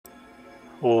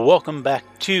Welcome back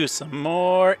to some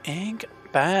more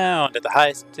Inkbound at the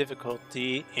highest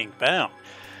difficulty Inkbound.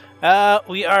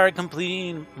 We are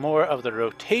completing more of the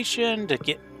rotation to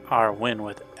get our win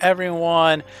with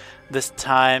everyone. This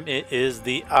time it is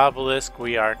the Obelisk.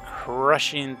 We are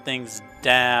crushing things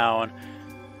down,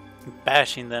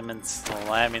 bashing them and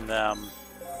slamming them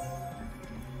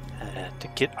to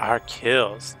get our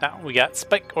kills. Now we got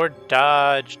Spike or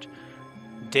Dodged,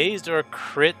 Dazed or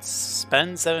Crits,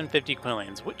 spend 750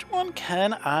 quillions. Which one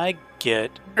can I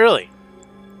get early?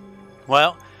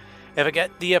 Well, if I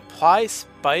get the Apply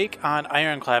Spike on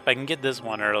Ironclap, I can get this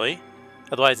one early.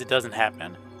 Otherwise, it doesn't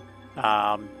happen.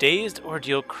 Dazed or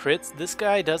Deal Crits. This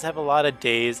guy does have a lot of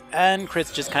Daze, and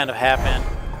Crits just kind of happen.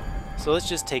 So let's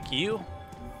just take you.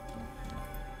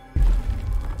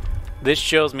 This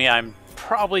shows me I'm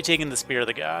probably taking the Spear of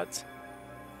the Gods.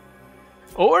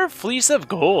 Or Fleece of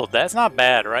Gold. That's not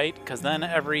bad, right? Because then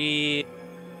every...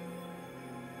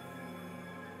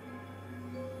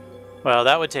 Well,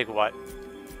 that would take what?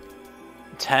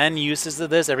 10 uses of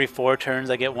this? Every 4 turns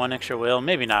I get 1 extra will?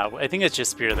 Maybe not. I think it's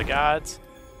just Spear of the Gods.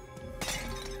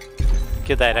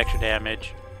 Get that extra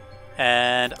damage.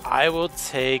 And I will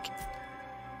take...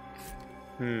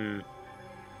 We're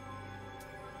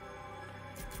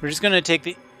just going to take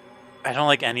the... I don't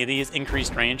like any of these.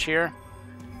 Increased range here.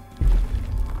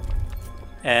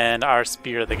 And our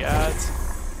Spear of the Gods.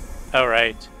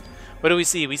 Alright. What do we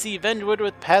see? We see Vengewood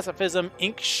with Pacifism,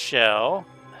 Ink Shell,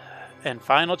 and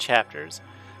Final Chapters.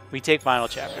 We take Final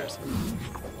Chapters.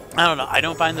 I don't know. I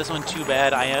don't find this one too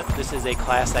bad. This is a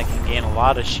class that can gain a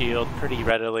lot of shield pretty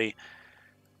readily.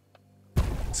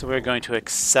 So we're going to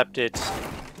accept it.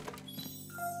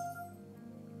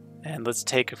 And let's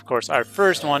take, of course, our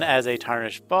first one as a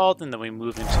Tarnished Vault, and then we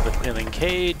move into the Quilling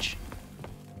Cage.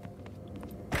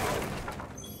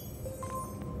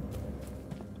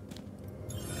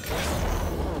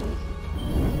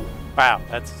 Wow,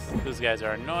 those guys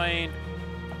are annoying.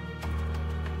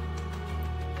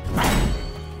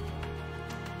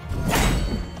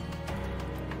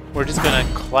 We're just gonna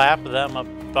clap them a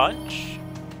bunch.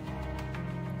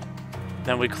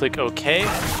 Then we click OK.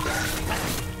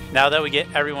 Now that we get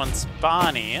everyone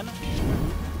spawning,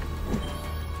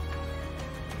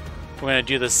 we're gonna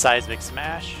do the Seismic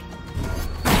Smash.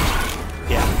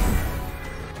 Yeah.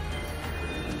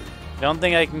 I don't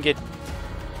think I can get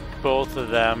both of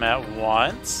them at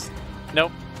once.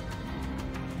 Nope.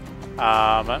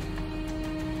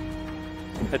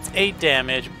 That's 8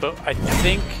 damage, but I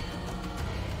think...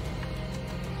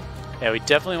 Yeah, we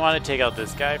definitely want to take out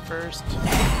this guy first.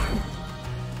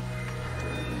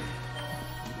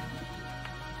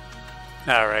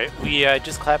 Alright, we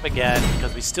just clap again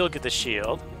because we still get the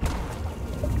shield.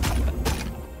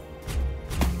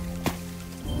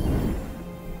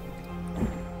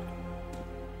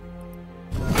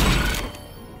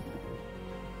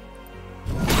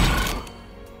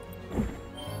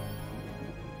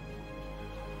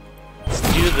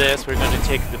 This, we're going to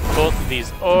take both of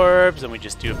these orbs and we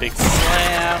just do a big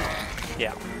slam.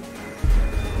 Yeah.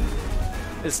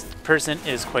 This person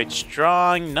is quite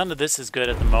strong. None of this is good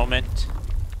at the moment.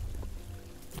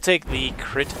 We'll take the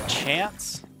crit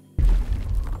chance.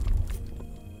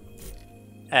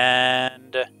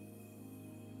 And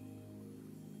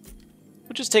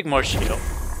we'll just take more shield.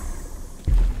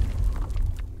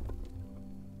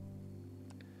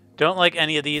 Don't like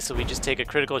any of these, so we just take a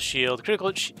critical shield.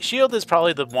 Critical shield is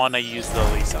probably the one I use the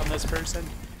least on this person.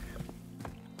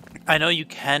 I know you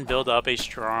can build up a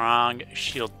strong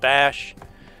shield bash,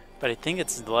 but I think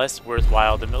it's less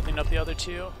worthwhile than building up the other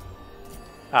two.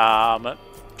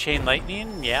 Chain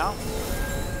lightning, yeah.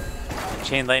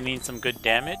 Chain lightning, some good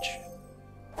damage.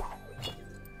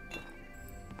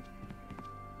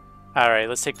 Alright,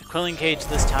 let's take the Quilling Cage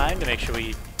this time to make sure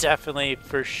we definitely,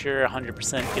 for sure,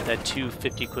 100% get that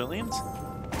 250 quillions.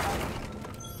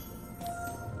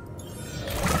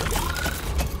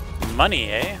 Money,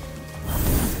 eh?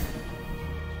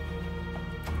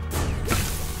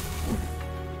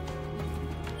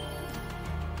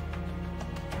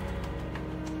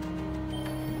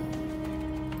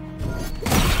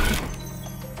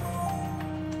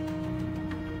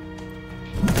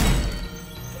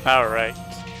 Alright.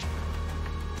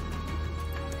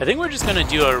 I think we're just going to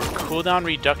do a cooldown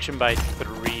reduction by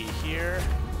 3 here.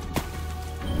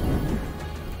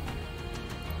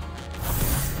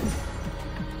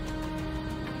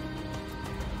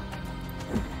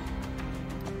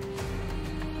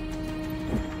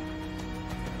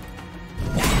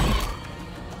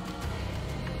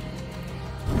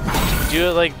 Do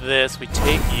it like this. We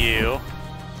take you.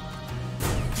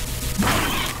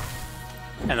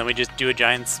 And then we just do a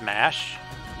giant smash.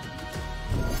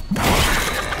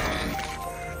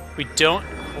 We don't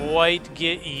quite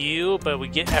get you, but we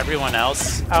get everyone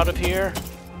else out of here.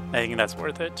 I think that's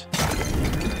worth it.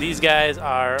 These guys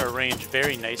are arranged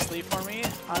very nicely for me,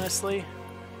 honestly.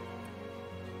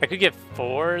 I could get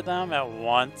 4 of them at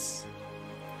once.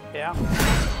 Yeah.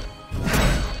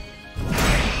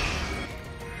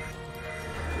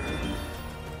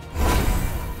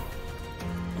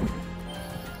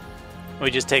 We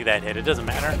just take that hit. It doesn't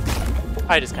matter.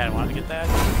 I just kind of want to get that.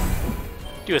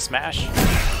 Do a smash.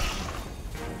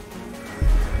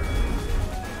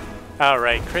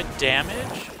 Alright, crit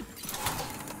damage.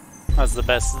 That's the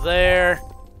best there.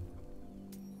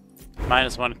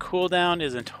 -1 cooldown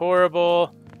isn't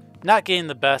horrible. Not getting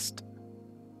the best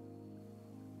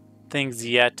things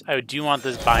yet. I do want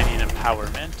this binding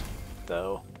empowerment,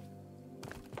 though.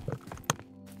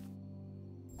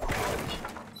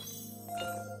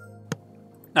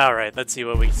 Alright, let's see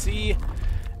what we see.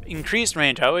 Increased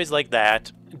range, I always like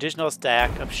that. Additional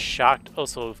stack of shocked,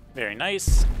 also very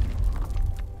nice.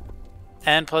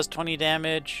 And plus 20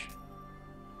 damage.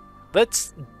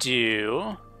 Let's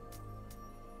do...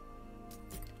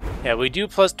 Yeah, we do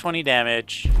plus 20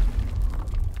 damage.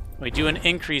 We do an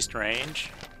increased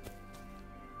range.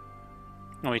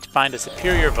 And we find a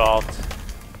superior vault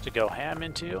to go ham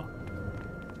into.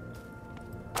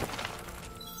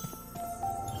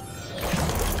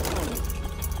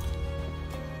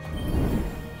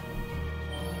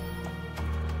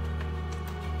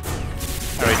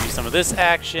 Alright, do some of this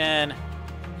action.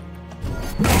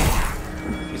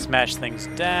 We smash things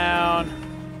down.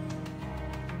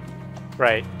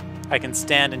 Right. I can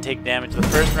stand and take damage the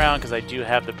first round because I do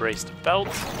have the braced belt.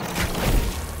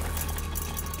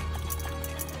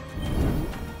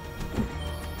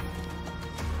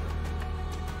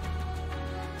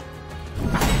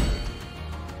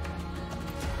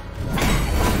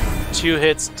 Two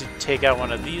hits to take out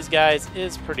one of these guys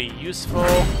is pretty useful.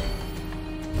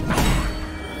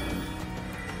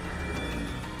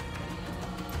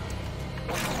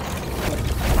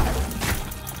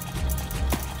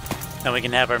 Then we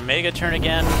can have our Mega turn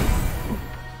again.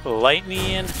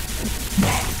 Lightning.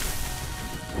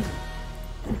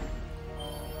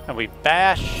 And we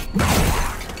bash.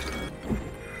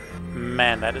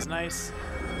 Man, that is nice.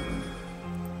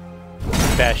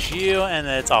 Bash you, and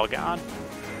then it's all gone.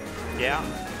 Yeah.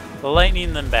 The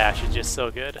lightning then bash is just so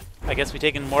good. I guess we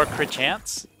take in more crit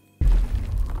chance.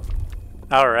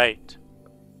 Alright.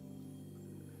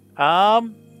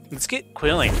 Let's get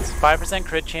Quillings. 5%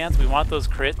 crit chance. We want those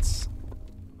crits.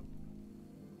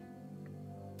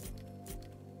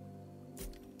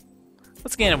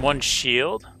 Let's gain him 1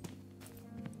 shield.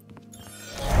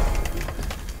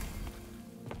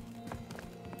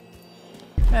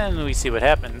 And we see what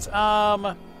happens.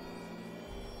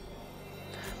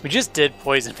 We just did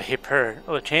Poison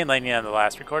Vapor, Chain Lightning on the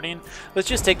last recording. Let's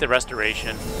just take the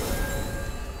Restoration.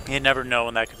 You never know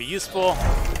when that could be useful.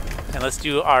 And let's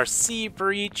do our Sea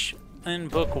Breach in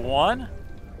Book 1.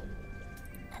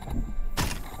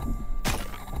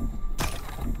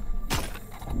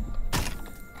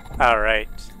 Alright.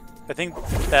 I think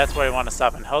that's where I want to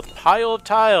stop in health. Pile of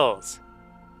Tiles!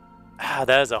 Ah,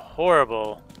 that is a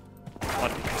horrible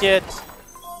one to get.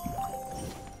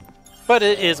 But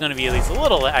it is going to be at least a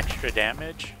little extra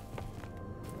damage.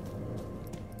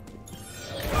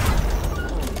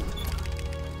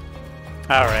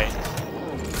 Alright.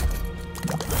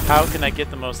 How can I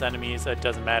get the most enemies? It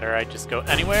doesn't matter, I just go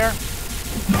anywhere.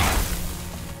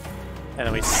 And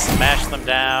then we smash them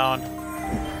down.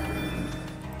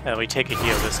 And we take a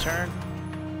heal this turn.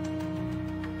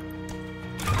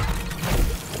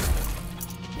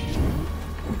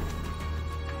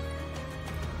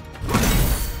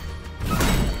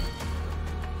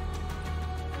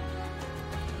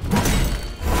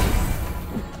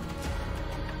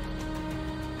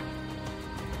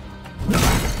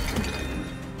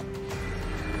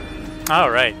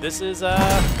 Alright, this is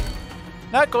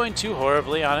not going too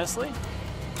horribly, honestly.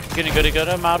 Gonna get a good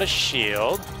amount of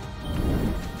shield.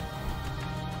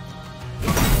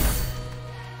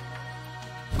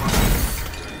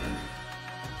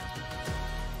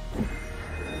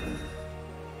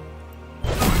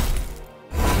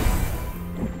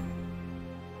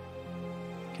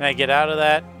 Can I get out of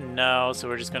that? No, so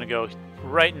we're just gonna go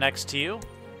right next to you.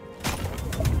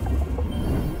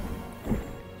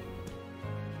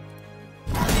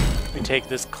 We take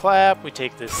this clap, we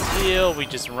take this heal, we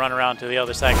just run around to the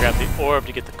other side, grab the orb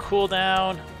to get the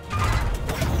cooldown.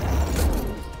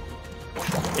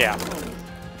 Yeah.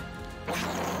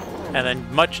 And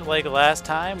then much like last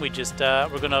time, we just,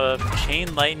 we're gonna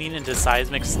chain lightning into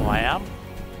seismic slam.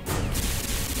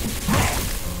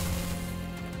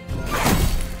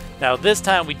 Now this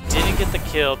time we didn't get the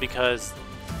kill because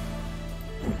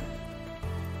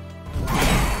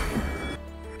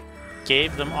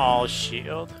gave them all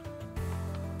shield.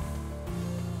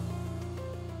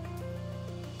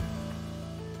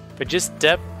 But just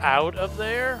step out of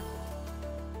there.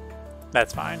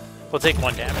 That's fine. We'll take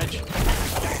 1 damage.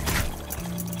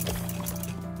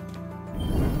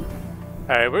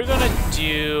 Alright, we're gonna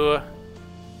do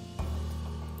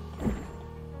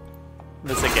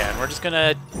this again. We're just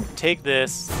gonna take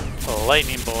this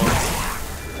lightning bolt,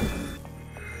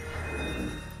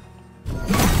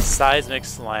 seismic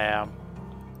slam.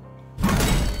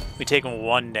 We take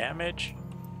 1 damage.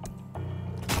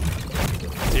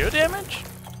 0 damage?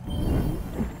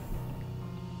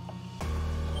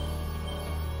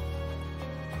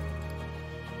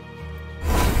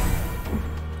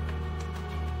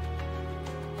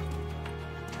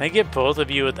 Can I get both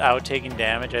of you without taking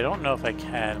damage? I don't know if I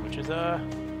can, which is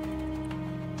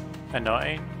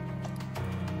annoying.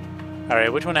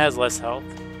 Alright, which one has less health?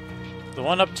 The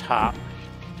one up top.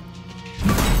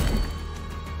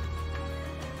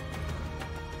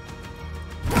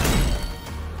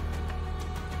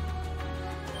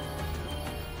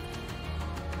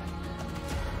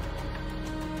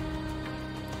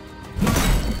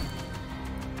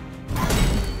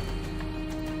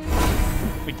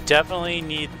 We definitely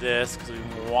need this because we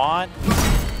want...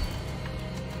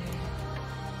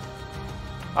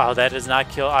 Oh, that does not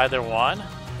kill either one.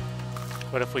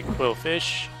 What if we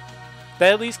quillfish?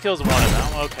 That at least kills one of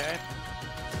them. Okay.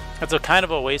 That's a kind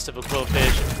of a waste of a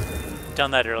quillfish.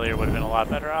 Done that earlier would have been a lot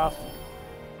better off.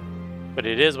 But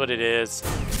it is what it is.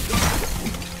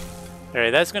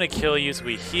 Alright, that's going to kill you, so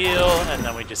we heal, and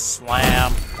then we just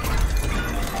slam.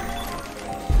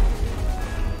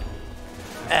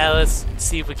 Let's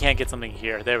see if we can't get something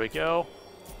here. There we go.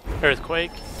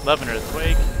 Earthquake. Love an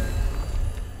earthquake.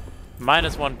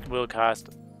 -1 will cost.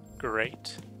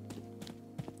 Great.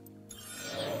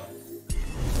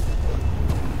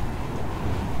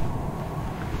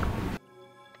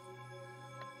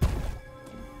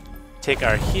 Take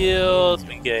our heals.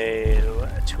 We go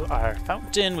to our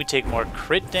fountain. We take more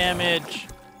crit damage.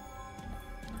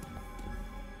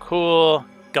 Cool.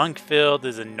 Gunk filled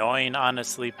is annoying,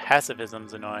 honestly.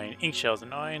 Pacifism's annoying. Ink shell's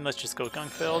annoying. Let's just go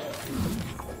gunk filled.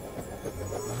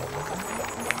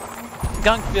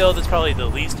 Gunk filled is probably the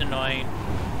least annoying.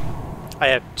 I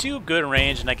have 2 good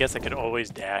range, and I guess I could always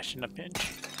dash in a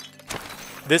pinch.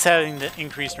 This having the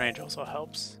increased range also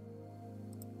helps.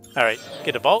 Alright,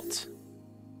 get a vault.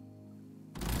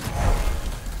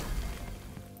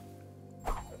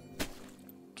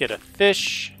 Get a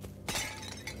fish.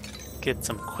 Get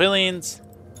some quillings.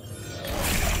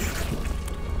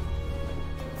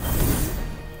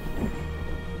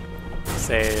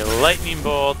 Say lightning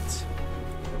bolt.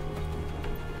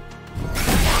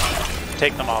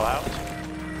 Take them all out.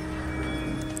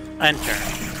 And turn.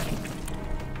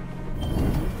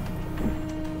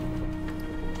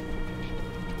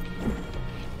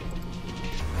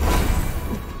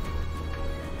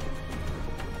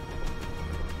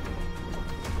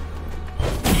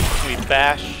 We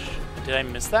bash. Did I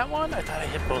miss that one? I thought I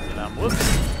hit both of them.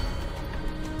 Whoops.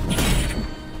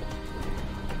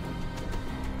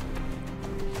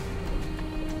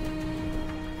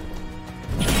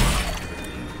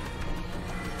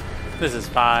 This is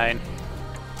fine.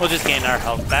 We'll just gain our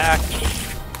health back.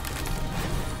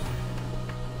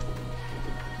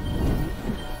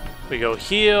 We go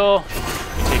heal.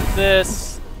 We take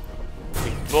this.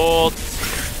 We bolt.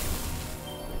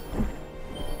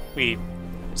 We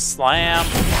slam.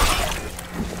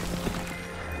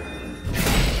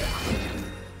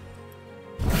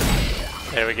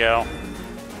 There we go.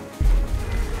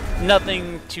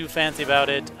 Nothing too fancy about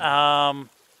it.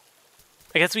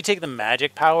 I guess we take the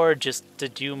magic power just to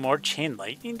do more chain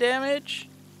lightning damage?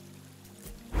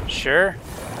 Sure.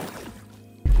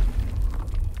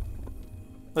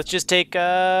 Let's just take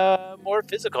more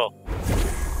physical.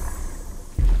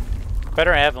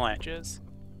 Better avalanches.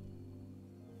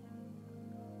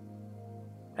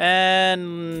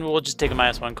 And we'll just take a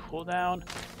 -1 cooldown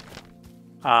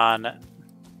on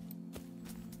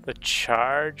the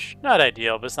charge. Not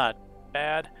ideal, but it's not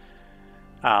bad.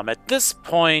 At this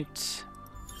point,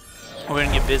 we're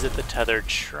going to visit the Tethered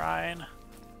Shrine.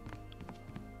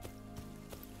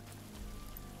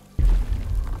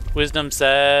 Wisdom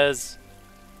says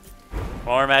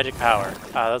more magic power.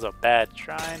 Ah, that was a bad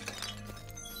shrine.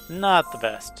 Not the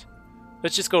best.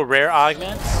 Let's just go rare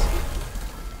augments.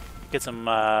 Get some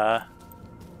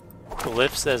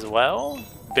glyphs as well.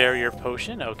 Barrier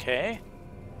potion, okay.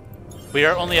 We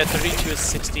are only at 32 of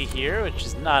 60 here, which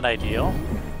is not ideal.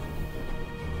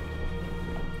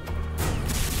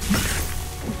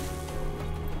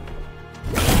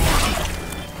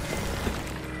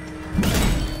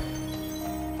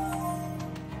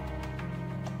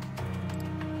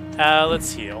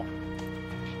 Let's heal.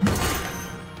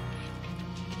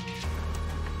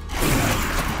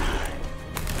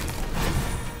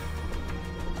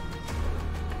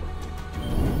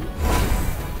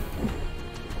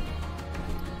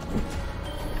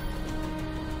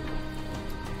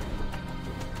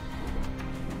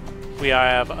 We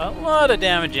have a lot of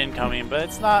damage incoming, but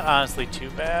it's not honestly too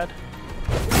bad.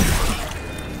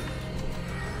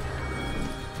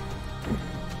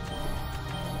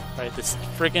 Right, this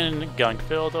freaking gunk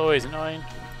build, always annoying.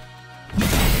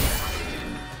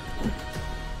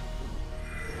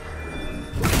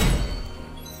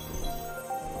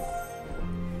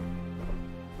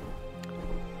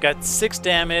 Got 6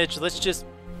 damage. Let's just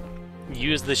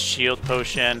use the shield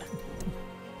potion.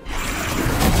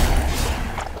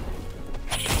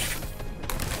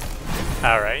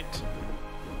 Alright.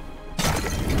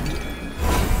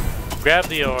 Grab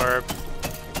the orb.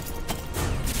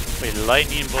 We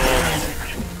lightning bolt.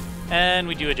 And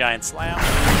we do a giant slam.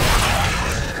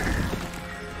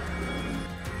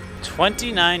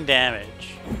 29 damage.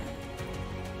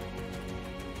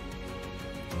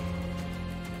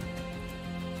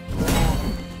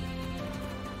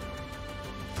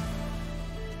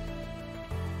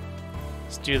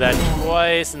 Let's do that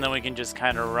twice, and then we can just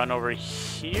kind of run over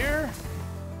here.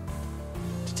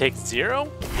 Take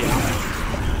 0? Yeah.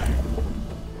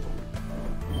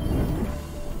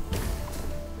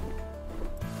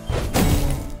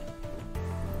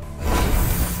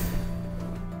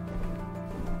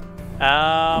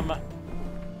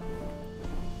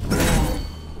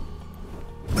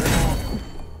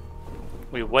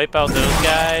 We wipe out those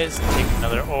guys, take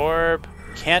another orb.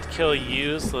 Can't kill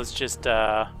you, so let's just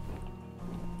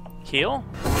heal.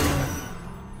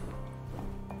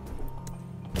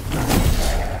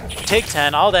 Take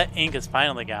 10, all that ink is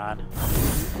finally gone.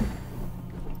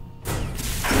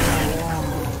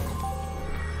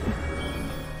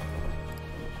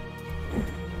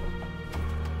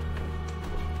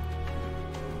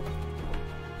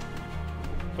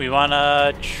 We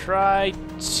wanna try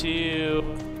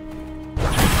to...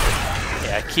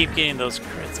 yeah, keep getting those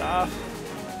crits off.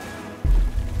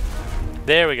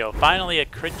 There we go, finally a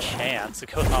crit chance to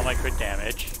kill all my crit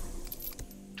damage.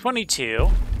 22.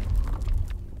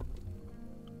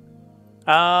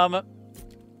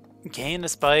 Gain the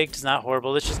spike is not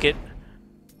horrible. Let's just get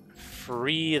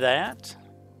free that.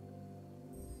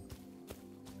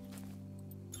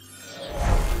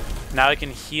 Now I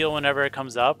can heal whenever it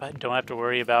comes up. I don't have to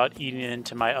worry about eating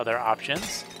into my other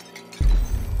options.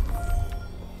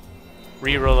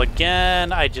 Reroll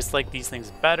again. I just like these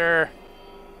things better.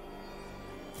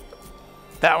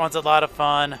 That one's a lot of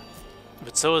fun.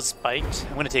 But so is spiked.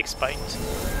 I'm going to take spiked.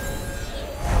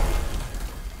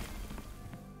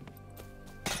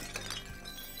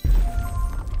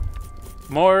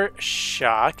 More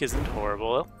shock isn't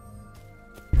horrible.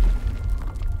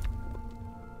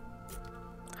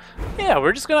 Yeah,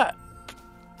 we're just gonna...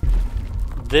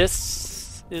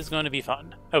 this is going to be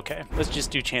fun. Okay, let's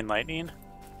just do chain lightning.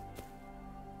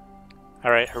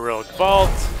 Alright, heroic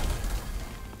vault.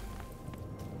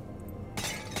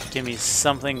 Give me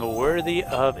something worthy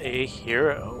of a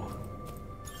hero.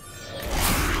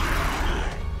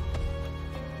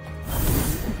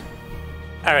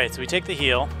 Alright, so we take the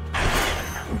heal.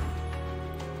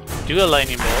 Do a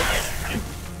lightning bolt.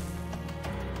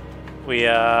 We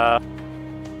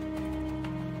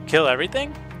kill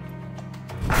everything?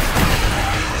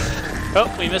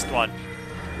 Oh, we missed one.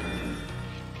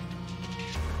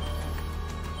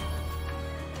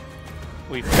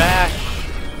 We bash,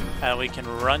 and we can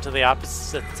run to the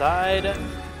opposite side,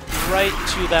 right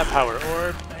to that power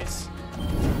orb. Nice.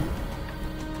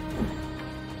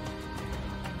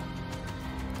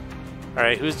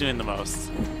 Alright, who's doing the most?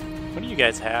 What do you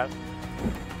guys have?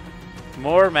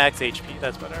 More max HP,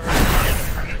 that's whatever.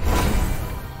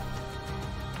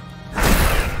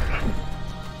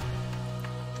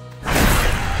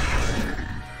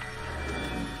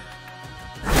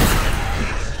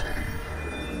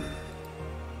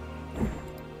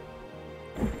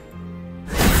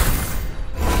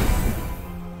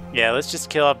 Yeah, let's just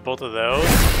kill up both of those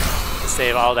to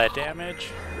save all that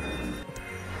damage.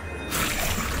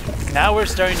 Now we're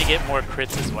starting to get more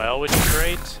crits as well, which is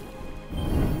great.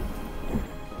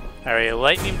 Alright,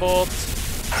 lightning bolt.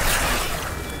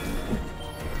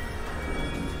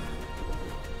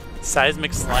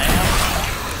 Seismic slam.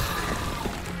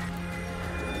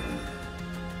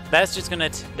 That's just gonna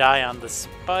die on the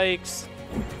spikes.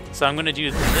 So I'm gonna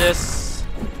do this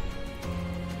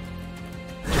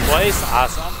twice.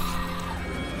 Awesome.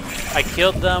 I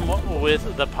killed them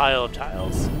with the pile of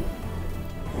tiles.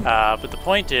 But the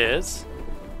point is,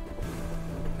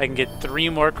 I can get 3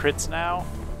 more crits now.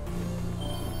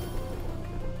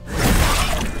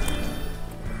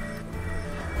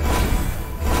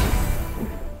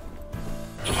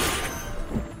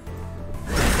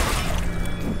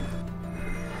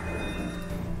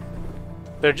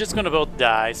 They're just gonna both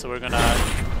die, so we're gonna...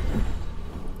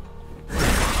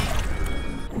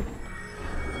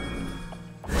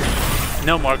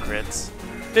 No more crits.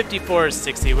 54 is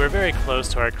 60. We're very close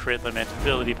to our crit limit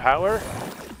ability power.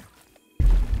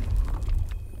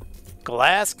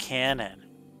 Glass cannon.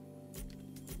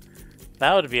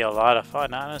 That would be a lot of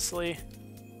fun, honestly.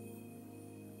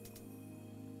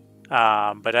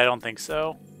 But I don't think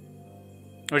so.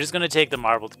 We're just gonna take the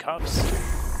marbled cuffs.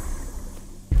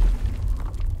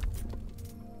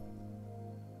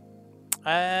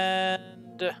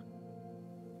 And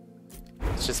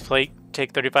let's just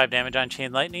take 35 damage on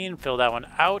Chain Lightning, fill that one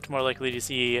out. More likely to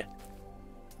see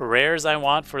rares I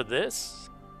want for this.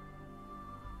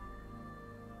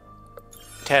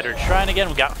 Tattered Shrine again.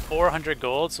 We got 400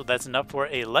 gold, so that's enough for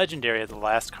a legendary of the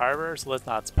last Carver, so let's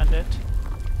not spend it.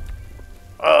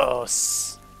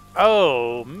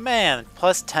 Oh man,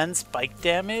 plus 10 spike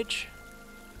damage?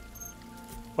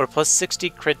 Or plus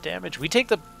 60 crit damage. We take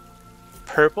the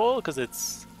purple because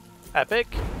it's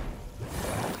epic.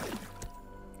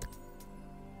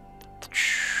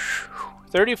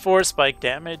 34 spike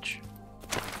damage.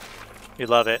 We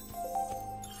love it.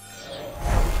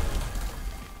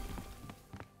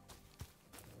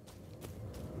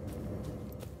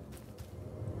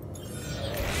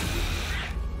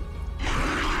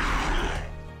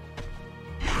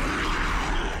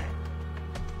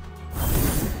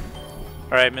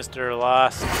 All right, Mr.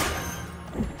 Lost.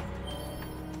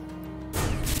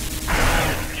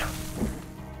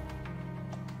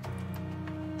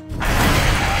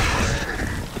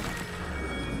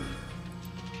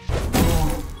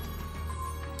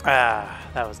 Ah,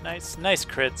 that was nice. Nice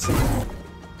crits.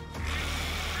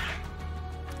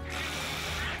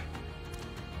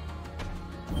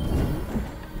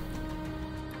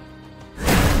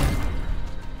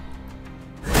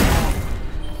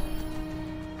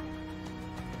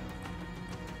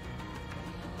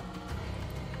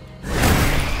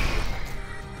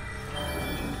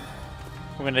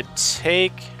 We're gonna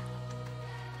take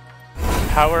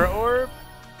Power Orb.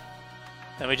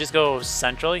 Then we just go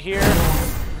central here.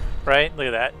 Right? Look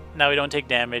at that. Now we don't take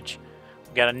damage.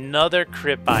 We got another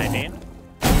crit binding.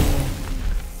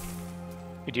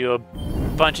 We do a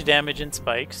bunch of damage in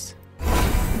spikes.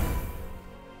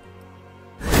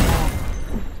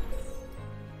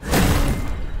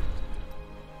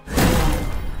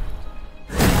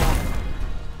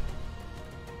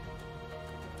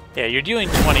 Yeah, you're doing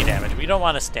 20 damage. We don't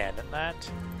want to stand in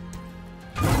that.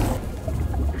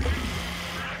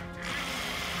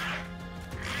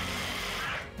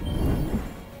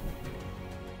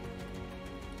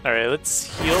 Alright,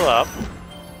 let's heal up.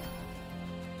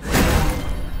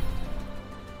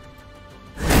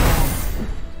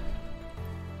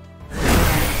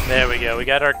 There we go, we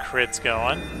got our crits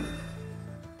going.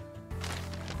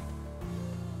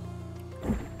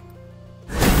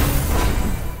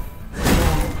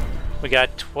 We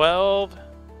got 12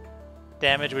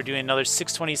 damage, we're doing another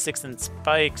 626 in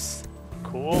spikes.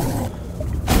 Cool.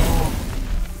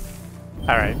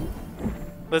 Alright.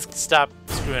 Let's stop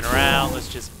screwing around.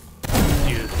 Let's just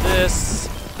do this.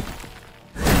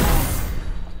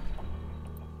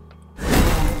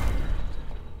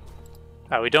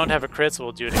 We don't have a crit, so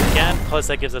we'll do it again. Plus,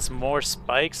 that gives us more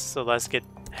spikes, so let's get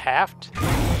halved.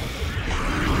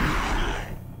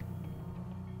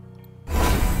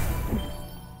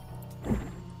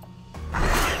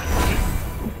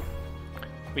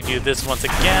 We do this once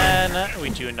again. We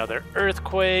do another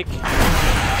earthquake.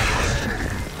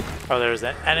 Oh, there's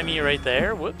an enemy right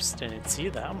there. Whoops, didn't see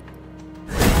them.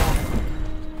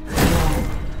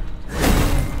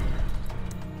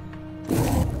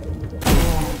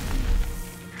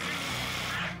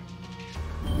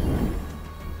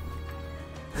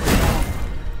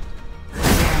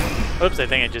 Oops, I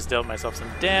think I just dealt myself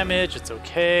some damage. It's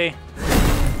okay.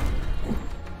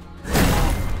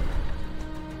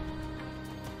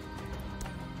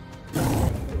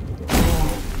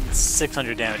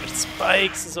 $600 damage.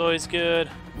 Spikes is always good.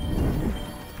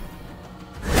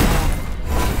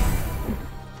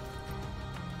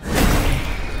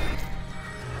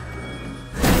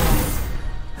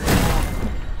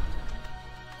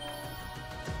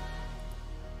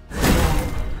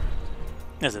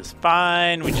 This is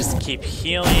fine. We just keep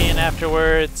healing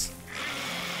afterwards.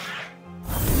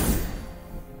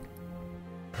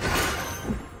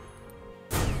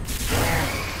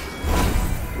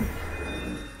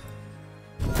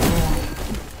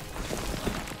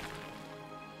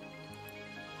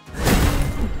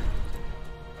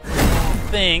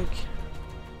 think...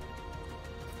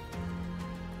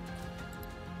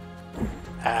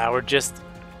 we're just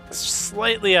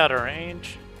slightly out of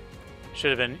range. Should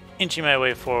have been inching my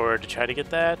way forward to try to get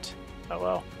that. Oh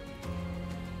well.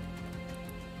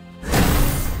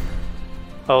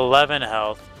 11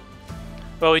 health.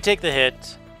 Well, we take the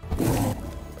hit.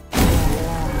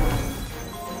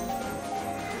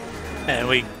 And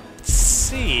we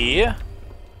see...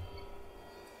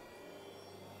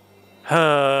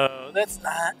 Oh, that's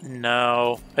not...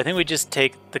 No. I think we just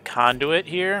take the conduit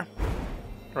here.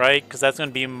 Right? Because that's going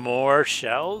to be more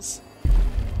shells.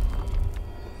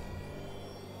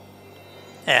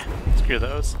 Screw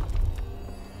those.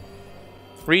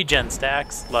 Regen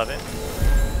stacks. Love it.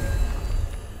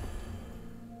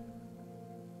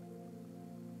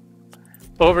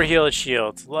 Overheal at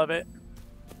shields. Love it.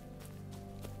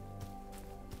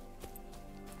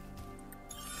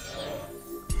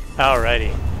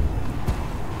 Alrighty.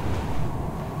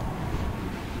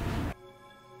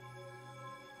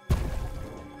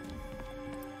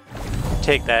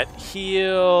 Take that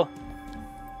heal.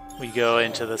 We go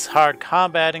into this hard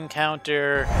combat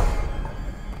encounter.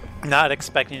 Not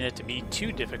expecting it to be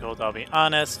too difficult, I'll be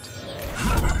honest.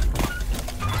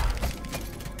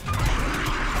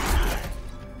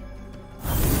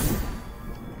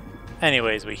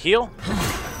 Anyways, we heal.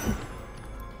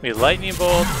 We lightning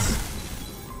bolts.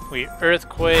 We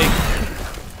earthquake.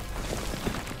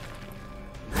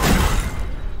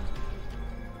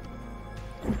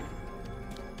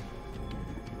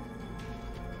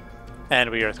 And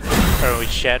we earthquake, or we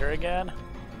shatter again.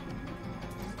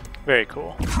 Very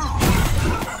cool.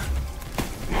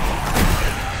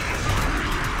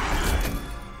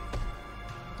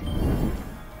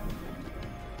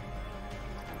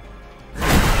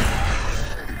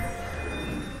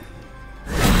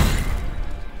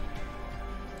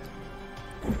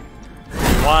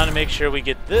 We want to make sure we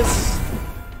get this.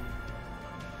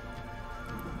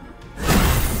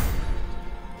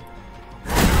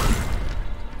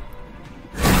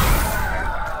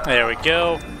 There we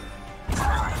go.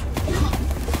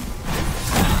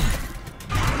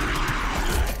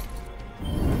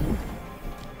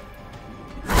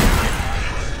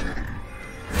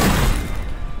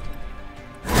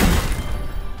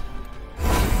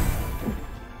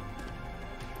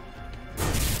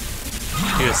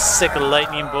 Do a sick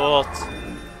lightning bolt.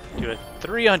 Do a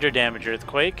 300 damage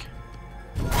earthquake.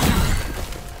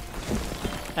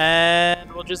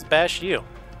 And we'll just bash you.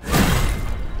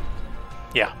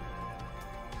 Yeah.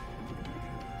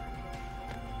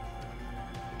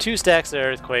 2 stacks of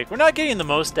earthquake. We're not getting the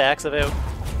most stacks of it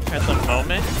at the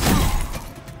moment.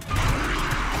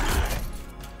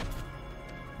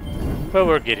 But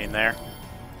we're getting there.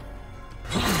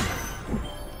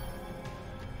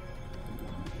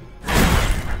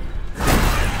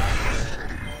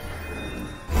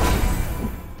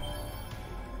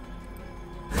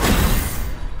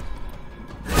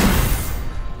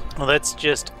 Well, let's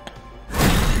just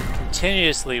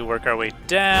continuously work our way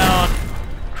down,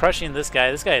 crushing this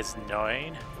guy. This guy is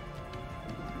annoying.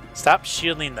 Stop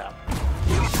shielding them.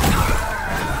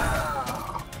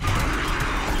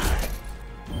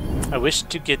 I wish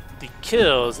to get the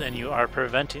kills, and you are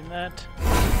preventing that.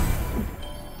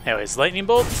 Anyways, lightning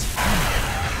bolts.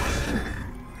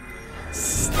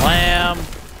 Slam.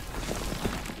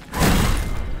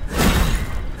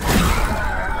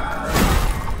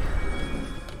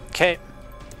 Okay.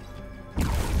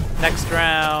 Next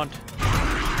round.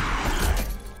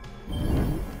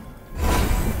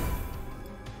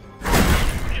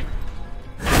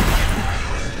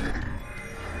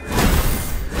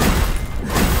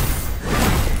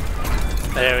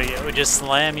 There we go. We just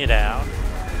slam you down.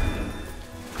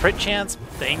 Crit chance,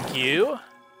 thank you.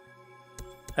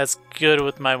 That's good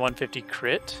with my 150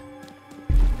 crit.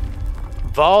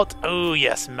 Vault, oh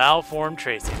yes, malformed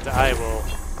tracings. I will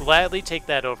gladly take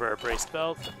that over a brace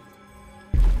belt.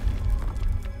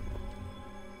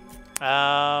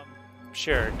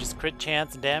 Sure, just crit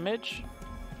chance damage.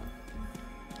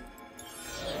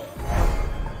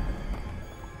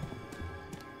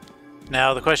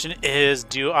 Now the question is,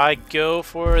 do I go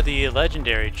for the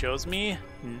legendary? Chose me?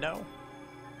 No.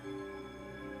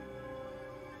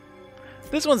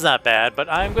 This one's not bad, but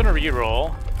I'm gonna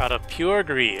reroll out of pure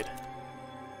greed.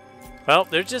 Well,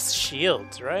 they're just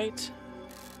shields, right?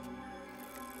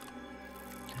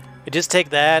 I just take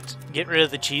that, get rid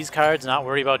of the cheese cards, not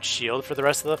worry about shield for the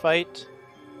rest of the fight.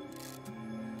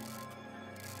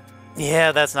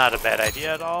 Yeah, that's not a bad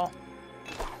idea at all.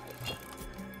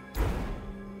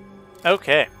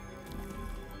 Okay.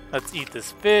 Let's eat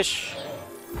this fish.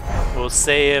 We'll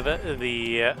save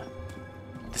the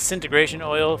disintegration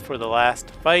oil for the last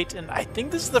fight, and I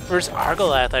think this is the first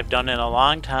Argolath I've done in a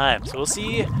long time. So we'll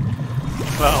see,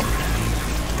 well,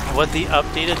 what the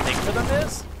updated thing for them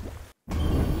is.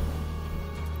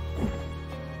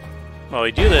 Well,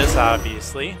 we do this,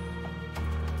 obviously.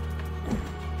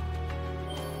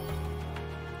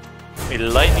 We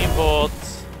lightning bolt,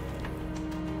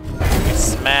 we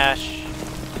smash,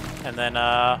 and then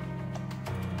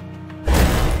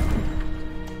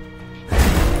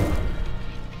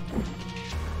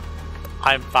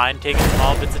I'm fine taking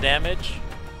small bits of damage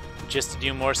just to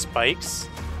do more spikes.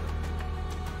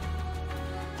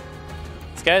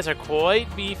 These guys are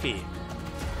quite beefy.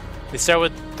 They start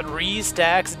with 3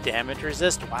 stacks damage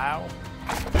resist. Wow.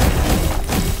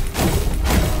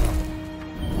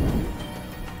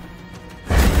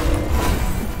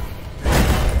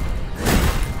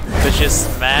 Let's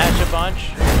just smash a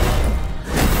bunch.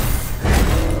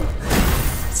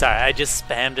 Sorry, I just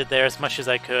spammed it there as much as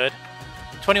I could.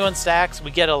 21 stacks. We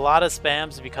get a lot of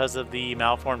spams because of the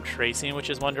malformed tracing, which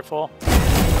is wonderful.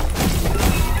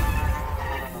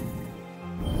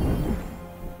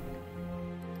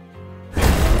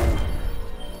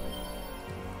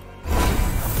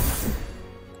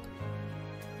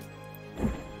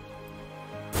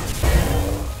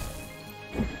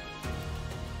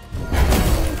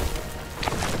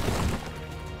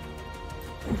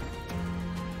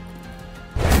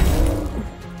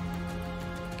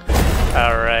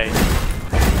 Alright.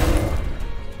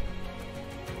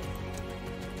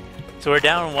 So we're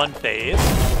down 1 phase.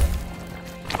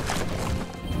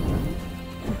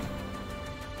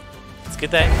 Let's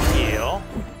get that heal.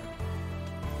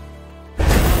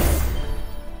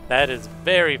 That is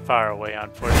very far away,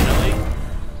 unfortunately.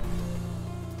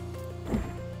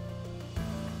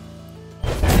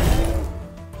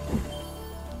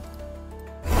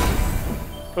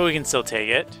 But we can still take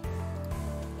it.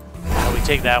 We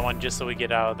take that one just so we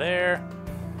get out of there.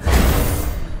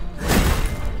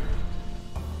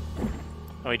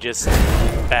 And we just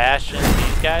bash in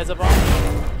these guys a bunch.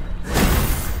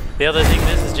 The other thing,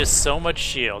 this is just so much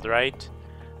shield, right?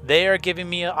 They are giving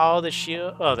me all the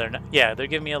shield. Oh, they're not. Yeah, they're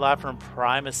giving me a lot from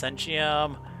Prime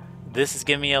Essentium. This is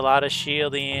giving me a lot of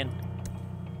shielding.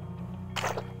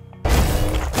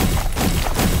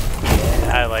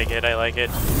 Yeah, I like it. I like it.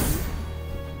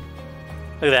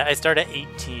 Look at that, I start at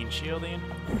 18 shielding.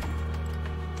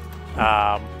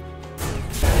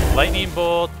 Lightning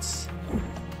bolts,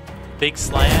 big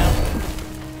slam.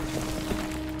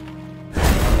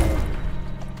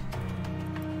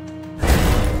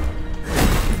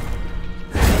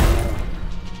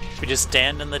 We just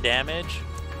stand in the damage.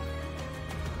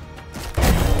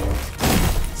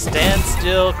 Stand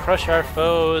still, crush our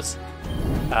foes.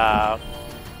 Not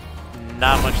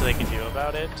much they can do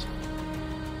about it.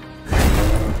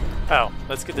 Oh,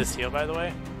 let's get this heal, by the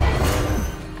way.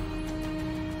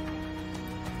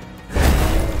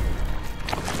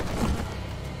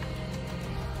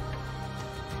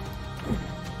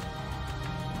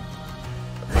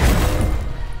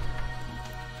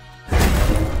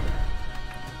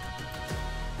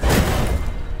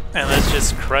 And let's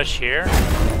just crush here.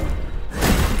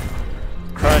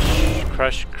 Crush,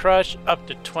 crush, crush, up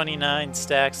to 29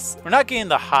 stacks. We're not getting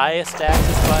the highest stacks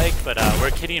of spike, but we're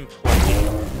getting plenty.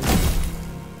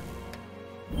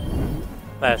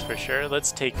 That's for sure.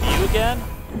 Let's take you again.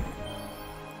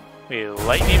 We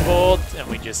lightning bolt and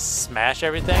we just smash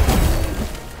everything.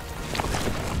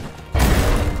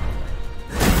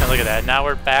 And look at that. Now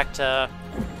we're back to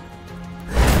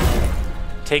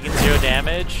taking 0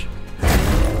 damage.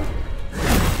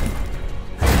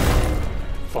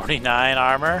 49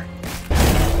 armor.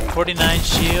 49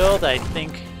 shield. I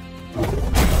think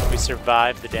we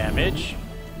survived the damage.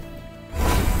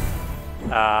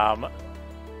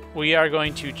 We are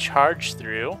going to charge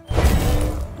through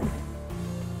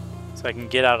so I can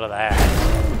get out of that.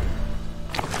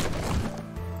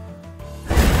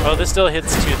 Well, this still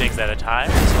hits 2 things at a time,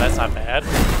 so that's not bad.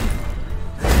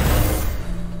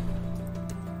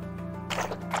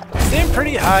 Staying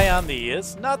pretty high on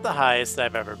these, not the highest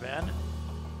I've ever been.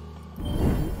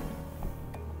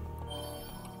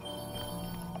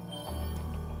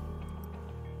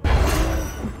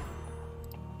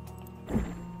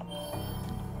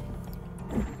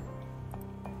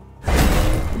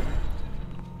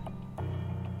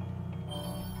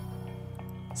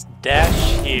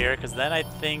 Dash here, because then I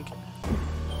think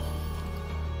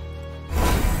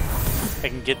I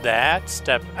can get that.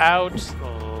 Step out,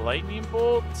 lightning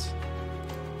bolt.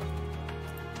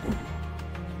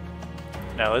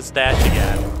 Now let's dash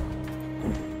again.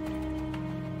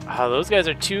 Oh, those guys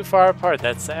are too far apart.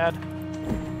 That's sad.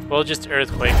 We'll just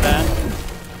earthquake that.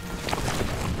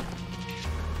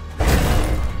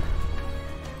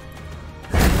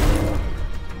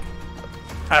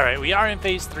 Alright, we are in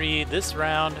phase 3 this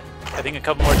round. I think a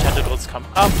couple more tentacles come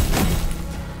up.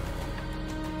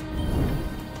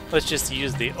 Let's just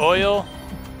use the oil.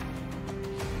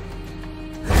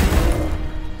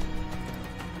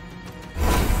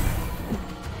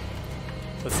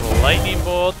 Let's lightning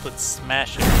bolt. Let's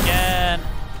smash it again.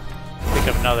 Pick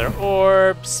up another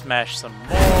orb. Smash some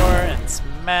more. And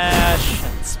smash.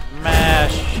 And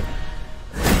smash.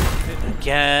 And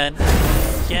again.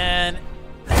 Again.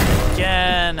 And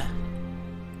again.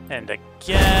 And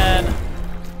again.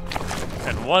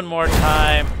 And one more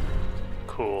time.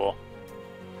 Cool.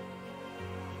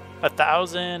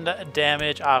 1,000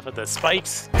 damage off of the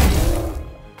spikes.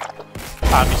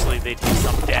 Obviously, they take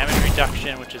some damage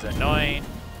reduction, which is annoying.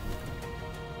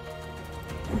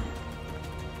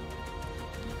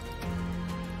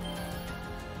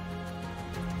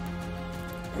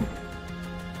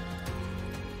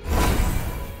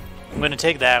 I'm going to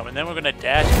take that one, then we're going to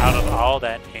dash out of all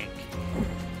that ink.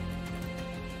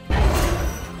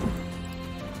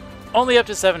 Only up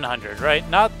to 700, right?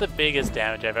 Not the biggest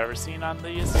damage I've ever seen on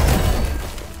these.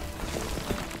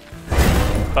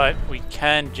 But we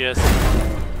can just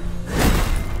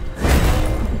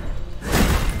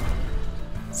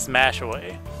smash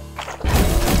away.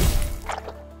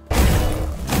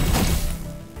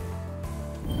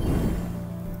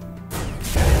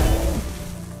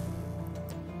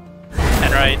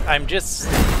 And right, I'm just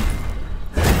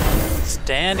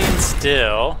standing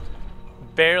still,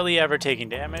 barely ever taking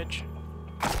damage.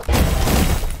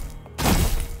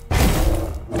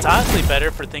 It's honestly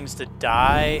better for things to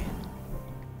die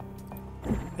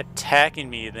attacking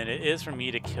me than it is for me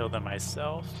to kill them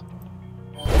myself.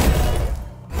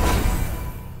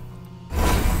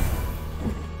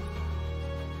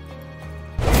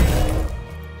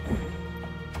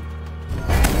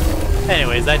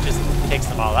 Anyways, that just takes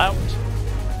them all out.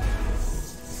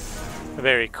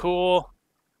 Very cool.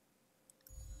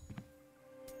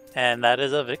 And that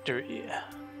is a victory.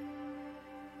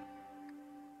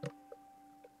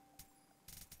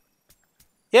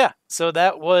 Yeah, so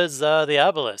that was the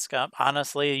Obelisk.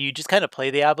 Honestly, you just kind of play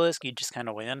the Obelisk, you just kind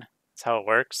of win. That's how it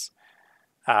works.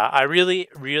 I really,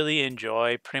 really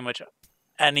enjoy pretty much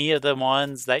any of the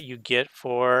ones that you get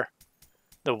for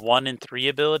the 1 and 3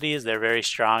 abilities. They're very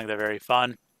strong, they're very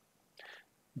fun.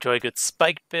 Enjoy a good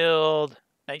spike build.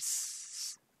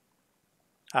 Nice.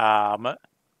 Gain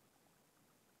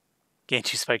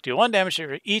 2 spike, do 1 damage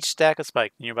for each stack of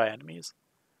spike nearby enemies.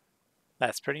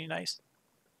 That's pretty nice.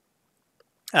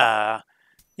 Yeah.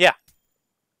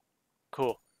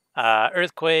 Cool.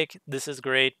 Earthquake, this is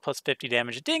great. Plus 50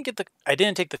 damage. I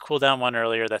didn't take the cooldown one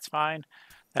earlier, that's fine.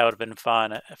 That would have been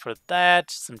fun for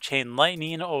that. Some chain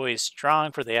lightning, always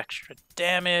strong for the extra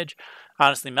damage.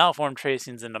 Honestly, Malform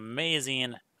Tracing is an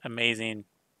amazing, amazing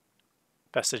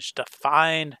vestige to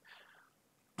find.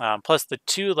 Plus the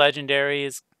 2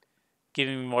 legendaries,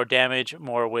 giving me more damage,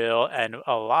 more will, and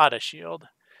a lot of shield.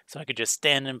 So I could just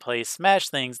stand in place, smash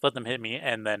things, let them hit me,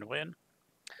 and then win.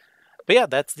 But yeah,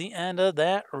 that's the end of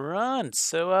that run.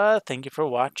 So thank you for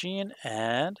watching,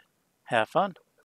 and have fun.